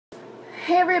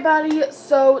Hey everybody,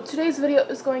 so today's video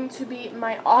is going to be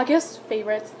my August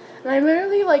favorites, and I'm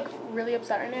really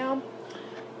upset right now,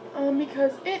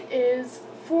 because it is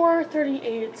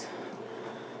 4:38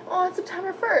 on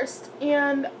September 1st,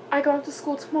 and I go up to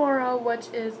school tomorrow, which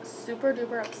is super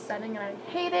duper upsetting, and I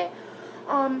hate it,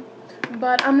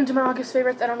 but I'm going to do my August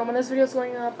favorites. I don't know when this video is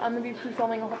going up. I'm going to be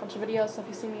pre-filming a whole bunch of videos, so if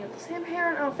you see me with the same hair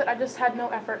and outfit, I just had no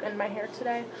effort in my hair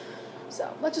today,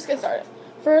 so let's just get started.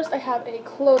 First, I have a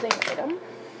clothing item,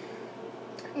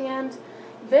 and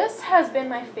this has been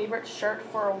my favorite shirt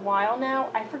for a while now.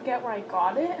 I forget where I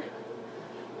got it,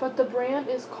 but the brand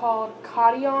is called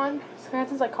Cotton. It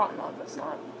sounds like Cotton On, but it's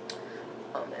not.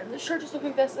 And the shirt just looks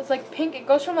like this. It's like pink. It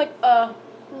goes from like a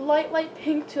light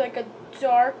pink to like a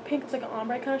dark pink. It's like an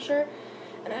ombre kind of shirt,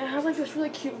 and it has like this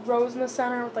really cute rose in the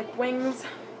center with like wings.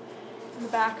 And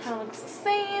the back kind of looks the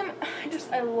same.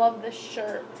 I love this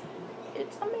shirt.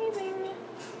 It's amazing.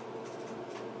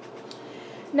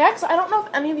 Next, I don't know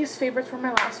if any of these favorites were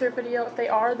my last favorite video. If they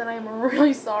are, then I'm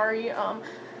really sorry.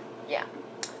 Yeah.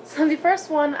 So the first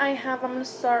one I have, I'm going to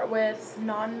start with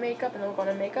non-makeup, and then we'll go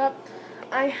to makeup.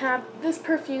 I have this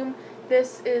perfume.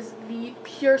 This is the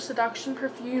Pure Seduction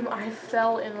perfume. I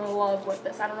fell in love with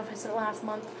this. I don't know if I said it last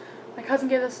month. My cousin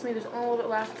gave this to me. There's only a little bit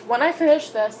left. When I finish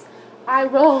this, I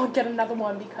will get another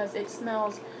one because it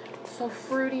smells so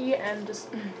fruity and just,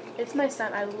 it's my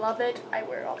scent. I love it. I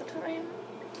wear it all the time.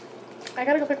 I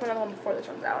gotta go pick another one before this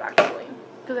runs out, actually,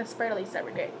 because I spray it at least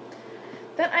every day.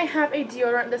 Then I have a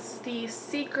deodorant. This is the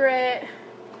Secret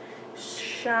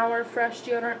Shower Fresh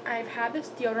deodorant. I've had this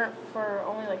deodorant for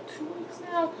only like 2 weeks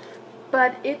now,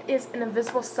 but it is an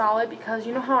invisible solid because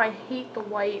you know how I hate the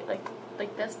white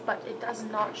like this, but it does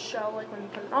not show like when you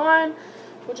put it on,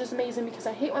 which is amazing because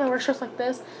I hate when I wear shirts like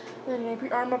this and then you put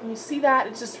your arm up and you see that.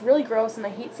 It's just really gross, and I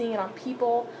hate seeing it on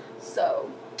people. So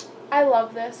I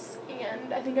love this,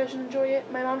 and I think I should enjoy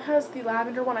it. My mom has the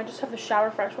lavender one. I just have the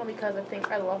Shower Fresh one because I think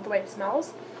I love the way it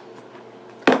smells.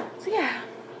 So yeah.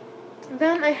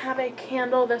 Then I have a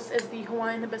candle. This is the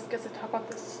Hawaiian Hibiscus. I've talked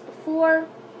about this before.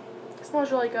 It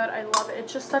smells really good. I love it.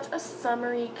 It's just such a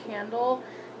summery candle,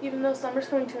 even though summer's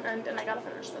coming to an end, and I gotta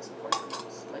finish this before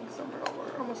it's like summer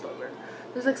over, almost over.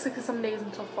 There's like 6-some days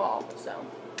until fall, so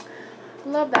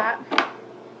love that.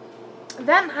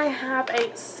 Then I have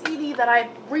a CD that I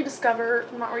not rediscovered,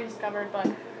 but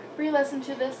re-listened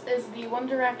to. This is the One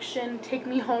Direction Take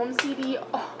Me Home CD.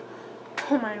 Oh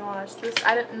my gosh,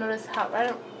 I didn't notice how,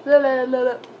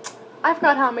 I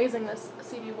forgot how amazing this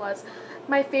CD was.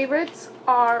 My favorites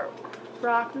are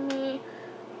Rock Me,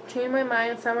 Change My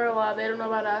Mind, Summer Love, They Don't Know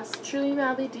About Us, Truly,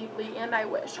 Madly, Deeply, and I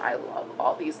Wish. I love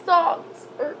all these songs.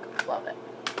 Love it.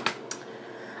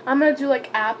 I'm going to do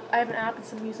like I have an app and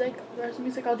some music. There's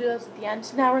music, I'll do those at the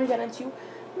end. Now we're going to get into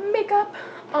makeup.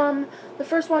 The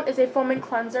first one is a foaming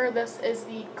cleanser. This is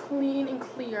the Clean and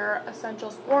Clear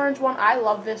Essentials orange one. I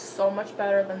love this so much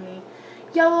better than the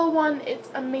yellow one.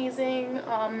 It's amazing.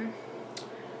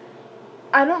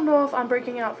 I don't know if I'm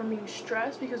breaking out from being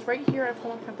stressed because right here I have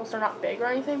whole pimples. They're not big or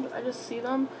anything, but I just see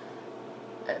them.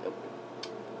 I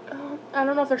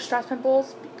don't know if they're stress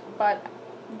pimples, but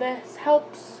this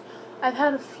helps. I've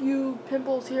had a few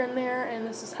pimples here and there, and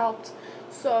this has helped.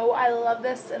 So I love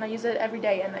this, and I use it every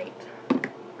day and night.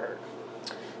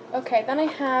 Okay, then I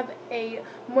have a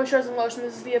moisturizing lotion.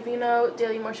 This is the Aveeno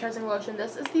Daily Moisturizing Lotion.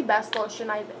 This is the best lotion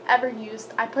I've ever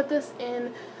used. I put this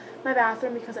in my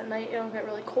bathroom because at night it'll get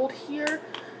really cold here,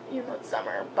 even though it's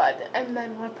summer. And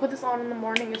then when I put this on in the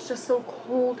morning, it's just so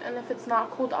cold. And if it's not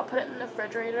cold, I'll put it in the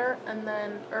refrigerator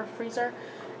or freezer,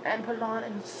 and put it on,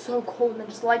 and it's so cold, and I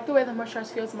just like the way the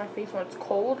moisturizer feels in my face when it's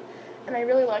cold, and I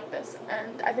really like this,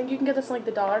 and I think you can get this in like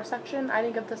the dollar section. I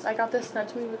got this sent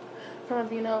to me from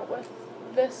Aveeno with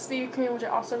this BB cream, which I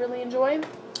also really enjoy,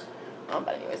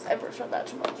 but anyways, I've showed that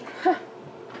too much.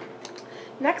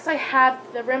 Next, I have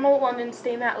the Rimmel London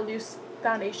Stay Matte Loose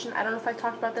Foundation. I don't know if I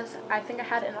talked about this. I think I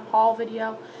had it in a haul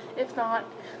video. If not,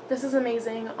 this is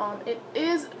amazing. It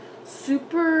is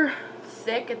super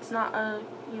thick. It's not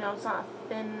it's not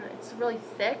thin. It's really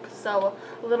thick, so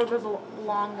a little goes a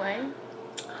long way.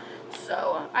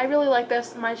 So I really like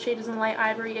this. My shade is in light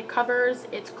ivory. It covers.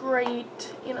 It's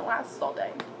great, and it lasts all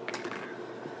day.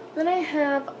 Then I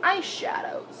have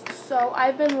eyeshadows. So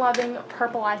I've been loving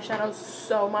purple eyeshadows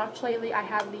so much lately. I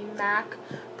have the MAC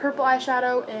purple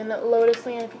eyeshadow in Lotus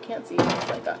Land. If you can't see, it's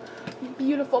like a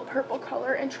beautiful purple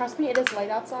color. And trust me, it is light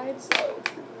outside, so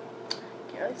you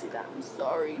can't really see that. I'm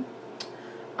sorry.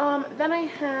 Then I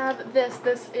have this.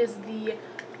 This is the,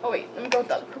 oh wait, let me go with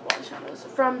the other purple eyeshadows.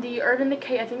 From the Urban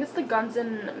Decay, I think it's the Guns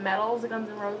N' Metals, the Guns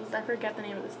N' Roses. I forget the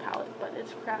name of this palette, but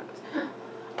it's cracked.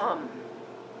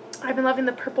 I've been loving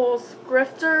the purples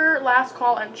Grifter, Last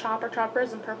Call, and Chopper. Chopper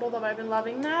is in purple, though I've been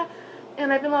loving that.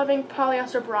 And I've been loving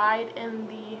Polyester Bride in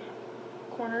the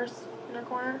inner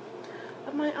corner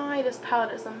of my eye. This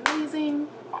palette is amazing.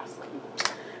 Awesome.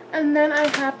 And then I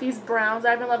have these browns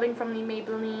I've been loving from the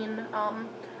Maybelline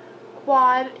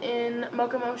Quad in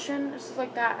Mocha Motion. Just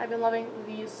like that. I've been loving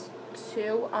these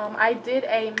two. I did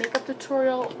a makeup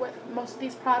tutorial with most of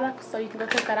these products, so you can go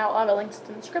check that out. I'll have a link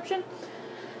in the description.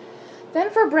 Then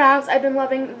for brows, I've been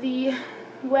loving the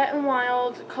Wet n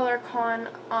Wild Color Con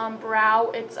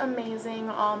brow. It's amazing.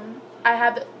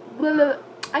 I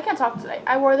can't talk today.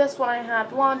 I wore this when I had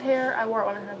blonde hair. I wore it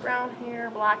when I had brown hair,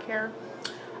 black hair.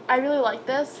 I really like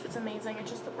this. It's amazing.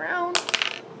 It's just the brown.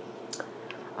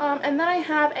 And then I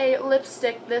have a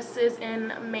lipstick. This is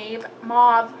in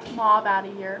Mauve out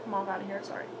of here,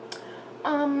 sorry.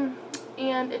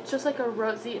 And it's just like a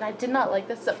rosy, and I did not like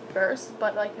this at first,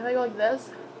 but like if I go like this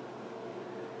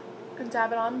and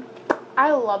dab it on,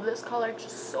 I love this color. It's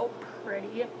just so pretty.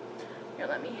 Here,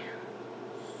 let me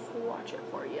swatch it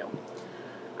for you.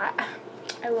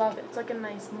 I love it. It's like a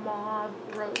nice mauve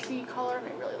rosy color, and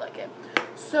I really like it.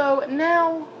 So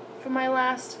now for my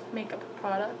last makeup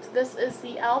product. This is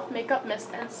the e.l.f. Makeup Mist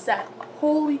and Set.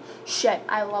 Holy shit,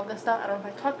 I love this stuff. I don't know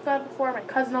if I talked about it before. My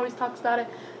cousin always talks about it.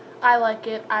 I like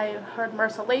it. I heard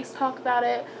Marissa Lace talk about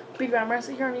it. Big Brown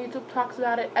Marissa here on YouTube talks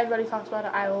about it. Everybody talks about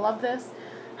it. I love this.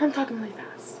 I'm talking really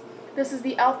fast. This is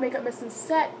the e.l.f. Makeup Mist and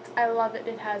Set. I love it.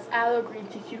 It has aloe, green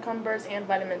tea, cucumbers, and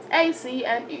vitamins A, C,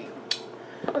 and E.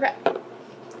 Okay.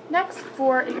 Next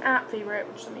for an app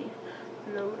favorite, which let me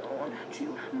load on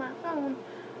to my phone.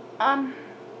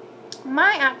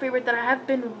 My app favorite that I have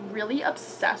been really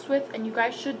obsessed with, and you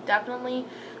guys should definitely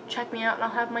check me out, and I'll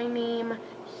have my name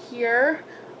here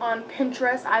on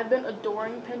Pinterest. I've been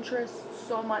adoring Pinterest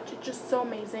so much. It's just so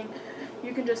amazing.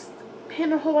 You can just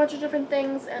pin a whole bunch of different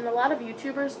things, and a lot of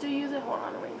YouTubers do use it. Hold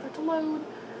on, I'm waiting for it to load.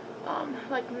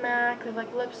 Like MAC, they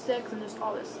like lipsticks, and just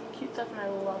all this cute stuff, and I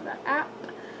love that app.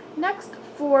 Next,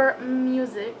 for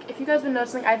music, if you guys have been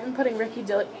noticing, I've been putting Ricky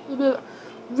Dillon,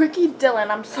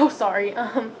 I'm so sorry,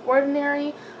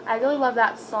 Ordinary. I really love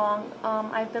that song.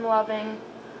 I've been loving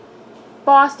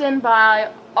Boston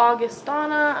by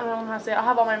Augustana. I don't know how to say it. I'll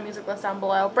have all my music list down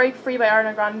below. Break Free by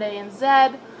Ariana Grande and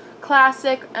Zedd.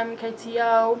 Classic,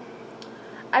 MKTO.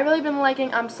 I've really been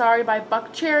liking I'm Sorry by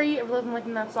Buckcherry. I've really been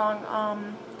liking that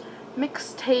song.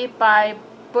 Mixtape by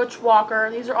Butch Walker.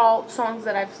 These are all songs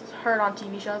that I've heard on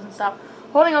TV shows and stuff.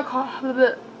 Holding a Car.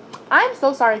 I'm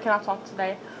so sorry I cannot talk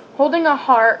today. Holding a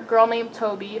Heart, Girl Named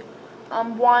Toby.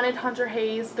 Wanted, Hunter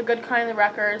Hayes. The Good Kind, The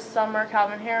Wreckers. Summer,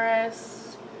 Calvin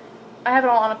Harris. I have it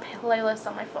all on a playlist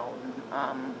on my phone.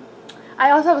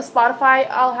 I also have a Spotify.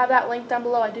 I'll have that link down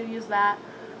below. I do use that.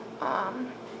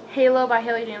 Halo by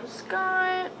Haley James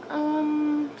Scott.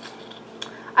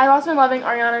 I've also been loving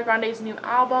Ariana Grande's new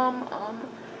album.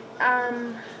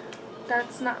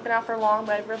 That's not been out for long,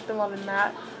 but I've really been loving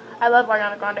that. I love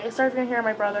Ariana Grande. Sorry if you're hearing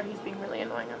my brother. He's being really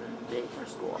annoying. I'm late for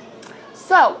school.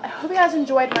 So, I hope you guys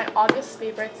enjoyed my August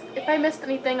favorites. If I missed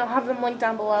anything, I'll have them linked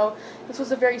down below. This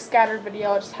was a very scattered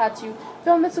video. I just had to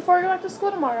film this before I go back to school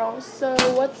tomorrow. So,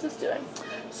 what's this doing?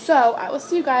 So, I will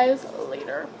see you guys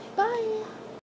later. Bye!